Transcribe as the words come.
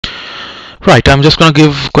Right, I'm just gonna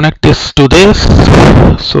connect this to this.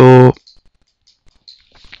 So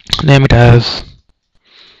name it as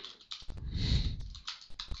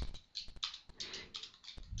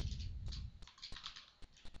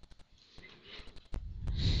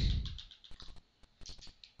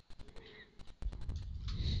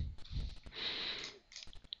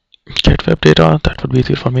get web data. That would be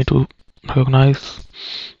easier for me to recognize.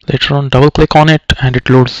 Later on, double click on it and it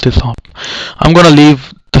loads this up. I'm gonna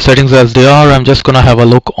leave the settings as they are. I'm just gonna have a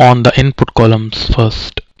look on the input columns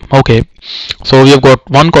first. Okay, so we have got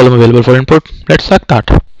one column available for input. Let's select that.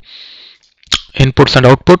 Inputs and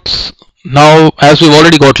outputs. Now, as we've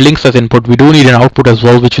already got links as input, we do need an output as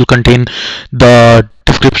well, which will contain the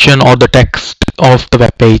description or the text of the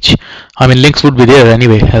web page. I mean, links would be there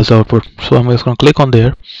anyway as the output. So I'm just gonna click on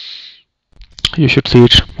there. You should see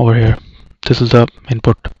it over here. This is the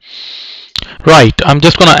input. Right, I'm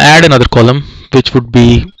just gonna add another column which would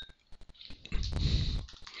be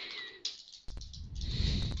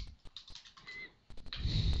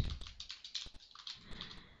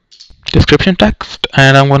description text,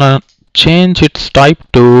 and I'm gonna change its type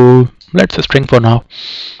to, let's say, string for now.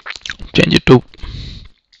 Change it to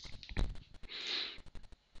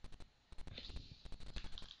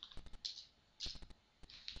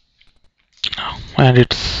and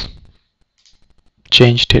it's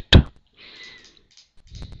changed it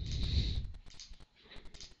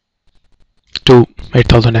to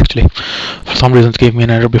 8000 actually. For some reason it gave me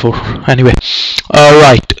an error before. Anyway,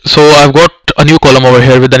 right, so I've got a new column over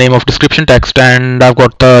here with the name of description text, and I've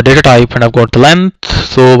got the data type and I've got the length.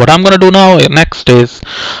 So what I'm gonna do now next is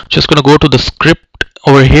just gonna go to the script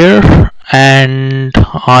over here, and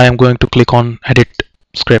I am going to click on edit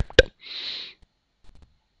script.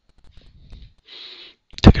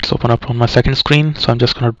 I think it's open up on my second screen, so I'm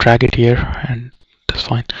just gonna drag it here and that's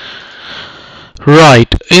fine.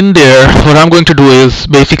 Right, in there what I'm going to do is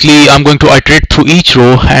basically I'm going to iterate through each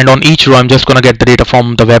row, and on each row I'm just going to get the data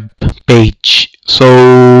from the web page.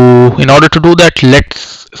 So in order to do that,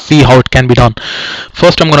 let's see how it can be done.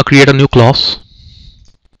 First I'm going to create a new class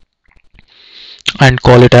and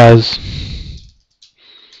call it as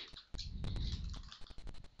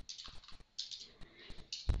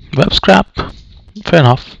web scrap. Fair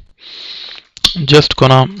enough.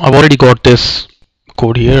 I've already got this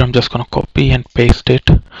code here. I'm just gonna copy and paste it.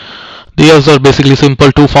 These are basically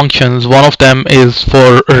simple two functions. One of them is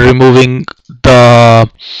for removing the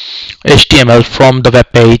HTML from the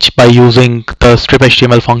web page by using the strip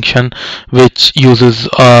HTML function, which uses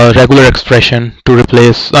a regular expression to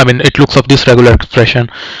replace, it looks up this regular expression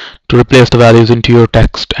to replace the values into your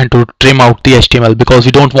text and to trim out the HTML because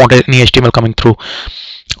you don't want any HTML coming through.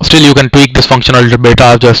 Still, you can tweak this function a little bit.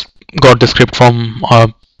 I've just got the script from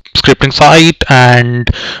scripting site, and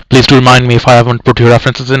please do remind me if I haven't put your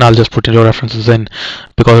references in. I'll just put your references in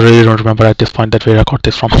because I really don't remember at this point that where I got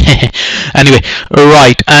this from. Anyway,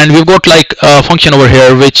 right, and we've got like a function over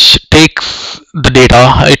here which takes the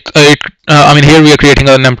data. Here we are creating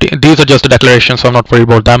an empty, these are just the declarations, so I'm not worried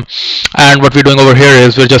about them. And what we're doing over here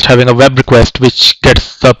is we're just having a web request which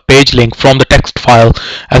gets the page link from the text file,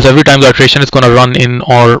 as every time the iteration is going to run in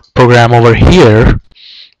our program over here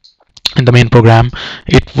in the main program,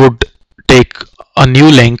 it would take a new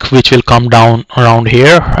link which will come down around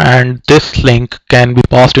here, and this link can be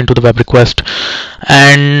passed into the web request,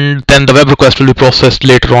 and then the web request will be processed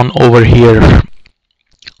later on over here,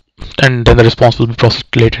 and then the response will be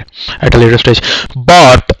processed later at a later stage.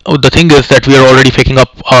 But the thing is that we are already picking up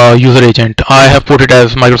a user agent. I have put it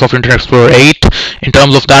as Microsoft Internet Explorer 8 in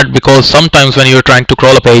terms of that, because sometimes when you're trying to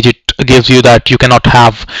crawl a page, it gives you that you cannot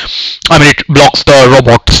have, it blocks the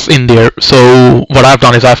robots in there. So what I've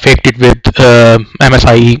done is I've faked it with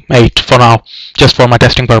MSIE 8 for now, just for my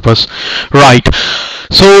testing purpose. Right,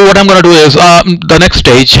 so what I'm going to do is the next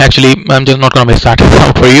stage, actually I'm just not going to miss that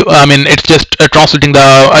out for you. It's just translating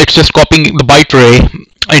it's just copying the byte array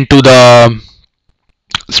into the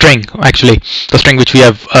string, actually the string which we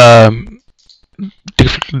have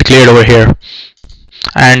declared over here,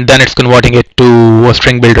 and then it's converting it to a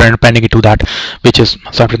string builder and appending it to that, which is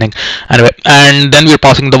everything. Anyway, and then we're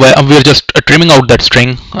passing we're just trimming out that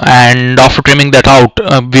string, and after trimming that out,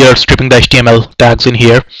 we are stripping the HTML tags in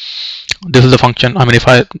here. This is the function. If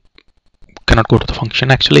I cannot go to the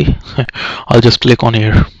function, actually I'll just click on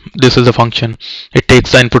here. This is the function. It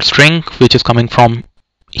takes the input string which is coming from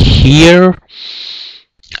here,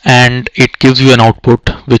 and it gives you an output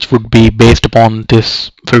which would be based upon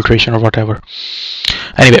this filtration or whatever.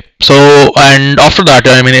 Anyway, so and after that,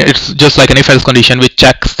 it's just like an if-else condition which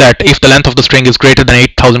checks that if the length of the string is greater than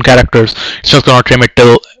 8000 characters, it's just gonna trim it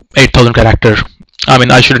till 8000 characters. I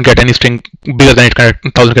mean, I shouldn't get any string bigger than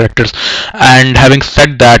 8,000 characters. And having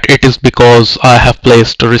said that, it is because I have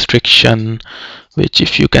placed a restriction, which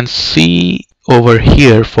if you can see over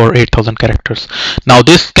here, for 8,000 characters. Now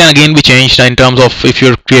this can again be changed in terms of if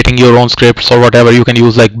you're creating your own scripts or whatever. You can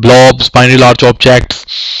use like blobs, binary large objects,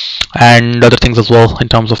 and other things as well in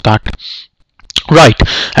terms of that. Right,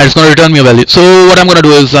 and it's going to return me a value. So what I'm going to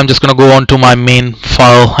do is I'm just going to go on to my main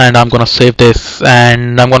file, and I'm going to save this,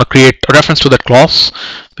 and I'm going to create a reference to that class,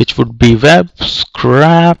 which would be web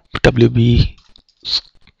scrap wb.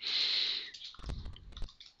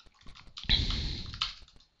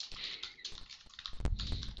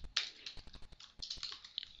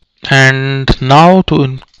 And now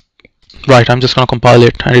right, I'm just going to compile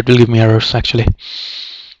it, and it will give me errors actually.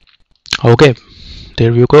 Okay,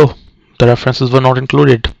 there you go. The references were not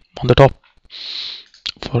included on the top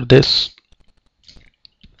for this.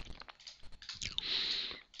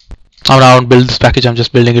 I don't build this package, I'm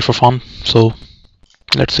just building it for fun. So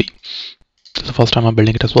let's see. This is the first time I'm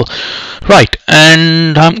building it as well. Right,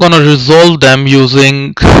 and I'm gonna resolve them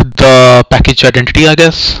using the package identity, I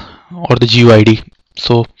guess, or the GUID.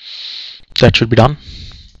 So that should be done,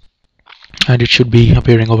 and it should be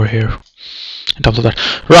appearing over here in terms of that.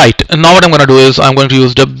 Right, and now what I'm going to do is I'm going to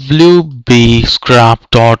use wb scrap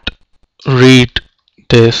dot read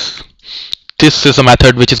this. This is a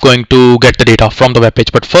method which is going to get the data from the web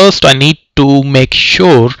page, but first I need to make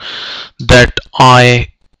sure that I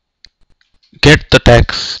get the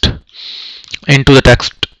text into the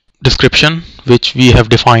text description which we have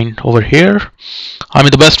defined over here. I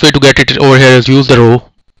mean, the best way to get it over here is use the row,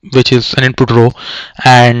 which is an input row,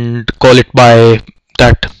 and call it by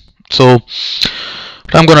that. So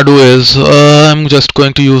what I'm gonna do is I'm just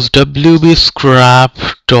going to use wb scrap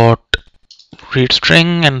dot read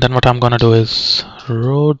string, and then what I'm gonna do is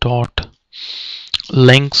row dot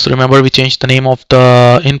links. Remember, we changed the name of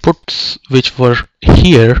the inputs which were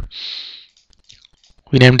here.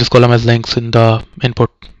 We named this column as links in the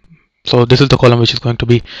input. So this is the column which is going to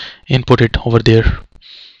be inputted over there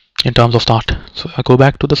in terms of that. So I go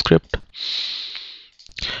back to the script,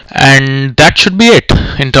 and that should be it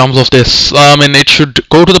in terms of this. I mean, it should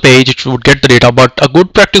go to the page, it would get the data, but a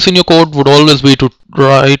good practice in your code would always be to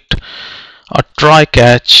write a try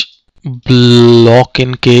catch block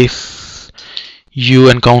in case you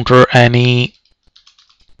encounter any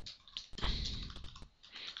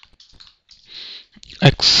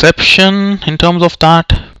exception in terms of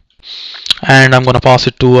that. And I'm going to pass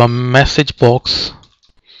it to a message box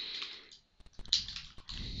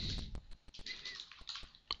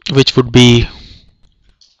which would be,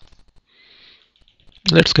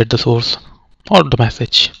 let's get the source or the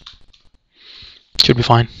message. Should be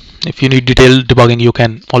fine. If you need detailed debugging, you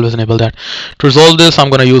can always enable that. To resolve this, I'm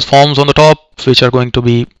going to use forms on the top, which are going to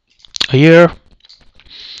be a year.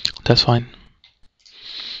 That's fine.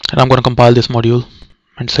 And I'm going to compile this module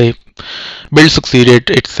and say build succeeded.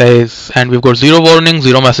 It says, and we've got 0 warnings,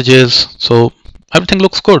 0 messages, so everything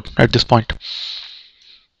looks good at this point.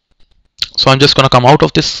 So I'm just going to come out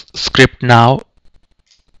of this script now,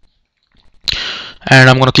 and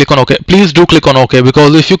I'm going to click on OK. Please do click on OK,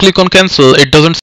 because if you click on cancel, it doesn't